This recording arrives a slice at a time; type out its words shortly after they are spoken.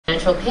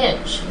financial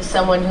pinch,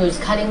 someone who's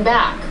cutting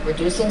back,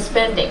 reducing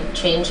spending,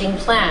 changing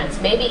plans,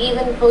 maybe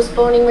even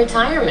postponing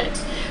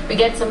retirement. We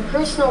get some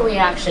personal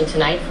reaction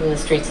tonight from the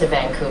streets of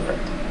Vancouver.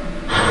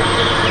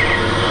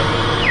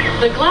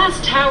 The glass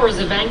towers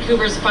of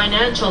Vancouver's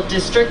financial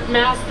district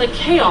mask the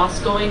chaos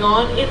going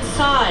on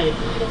inside.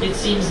 It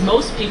seems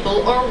most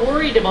people are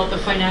worried about the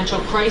financial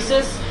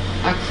crisis,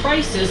 a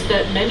crisis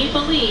that many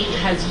believe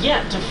has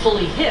yet to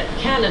fully hit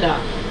Canada.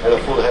 I had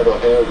a full head of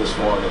hair this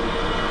morning.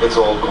 It's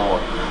all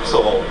gone.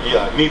 So,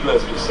 yeah,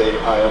 needless to say,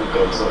 I am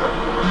concerned.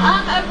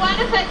 It won't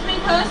affect me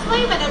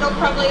personally, but it'll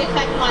probably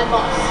affect my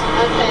boss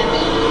a fair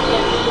bit.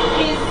 Yeah.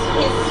 He's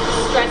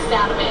stressed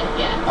out a bit,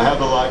 yeah. I have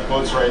the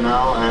lifeboats right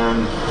now,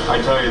 and I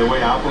tell you, the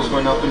way Apple's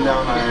going up and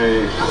down,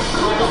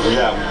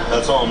 yeah,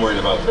 that's all I'm worried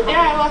about.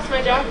 Yeah, I lost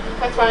my job.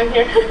 That's why I'm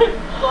here.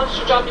 Lost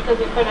your job because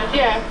you couldn't?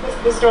 Yeah,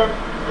 the store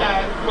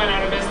went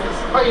out of business.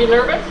 Are you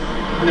nervous?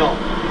 No.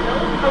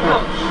 How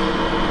come?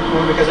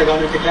 Well, because I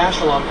got into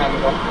cash a long time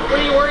ago. What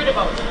are you worried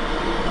about?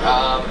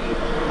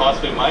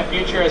 Possibly my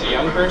future as a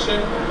young person.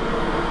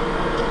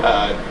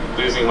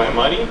 Losing my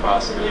money,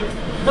 possibly.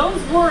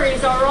 Those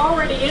worries are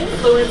already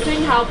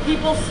influencing how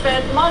people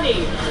spend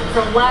money.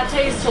 From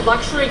lattes to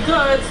luxury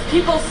goods,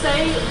 people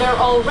say they're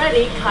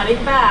already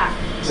cutting back.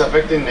 It's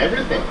affecting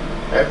everything,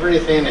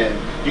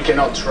 and you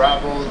cannot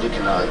travel, you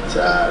cannot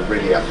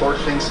really afford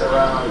things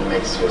around. It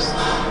makes just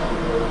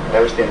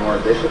everything more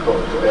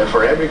difficult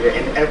for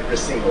in every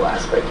single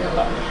aspect in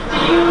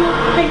life. Do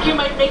you think you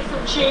might make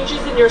some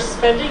changes in your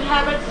spending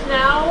habits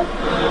now?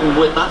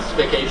 With us,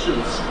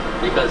 vacations,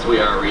 because we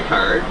are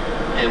retired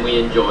and we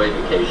enjoy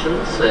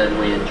vacations and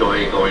we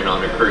enjoy going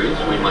on a cruise,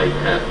 we might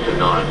have to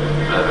not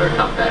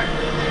cut back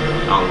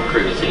on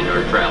cruising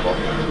or travel.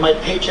 My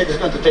paycheck is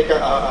going to take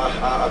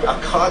a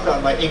cut,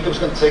 and my income is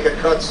going to take a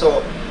cut.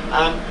 So,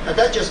 and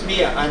that's just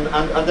me, and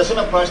the same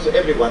applies to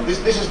everyone. This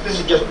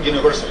is just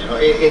universal. You know,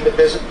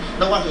 there's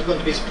no one who's going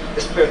to be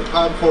spared.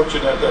 I'm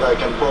fortunate that I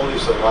can probably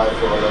survive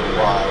for a little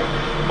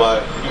while,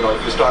 but you know,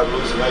 if you start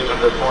losing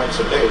 800 points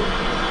a day,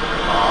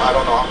 I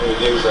don't know how many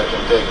days I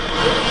can take.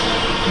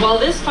 While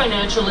this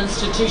financial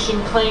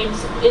institution claims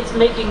it's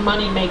making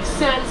money make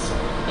sense,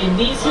 in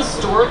these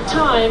historic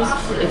times,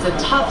 it's a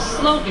tough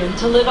slogan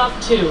to live up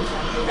to.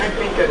 I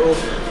think it will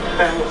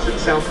balance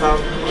itself out.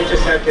 You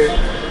just have to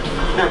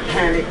not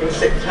panic and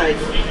sit tight.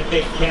 I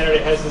think Canada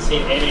hasn't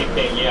seen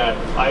anything yet.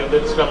 I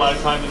spent a lot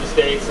of time in the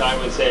States, and I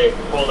would say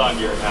hold on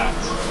to your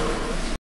hats.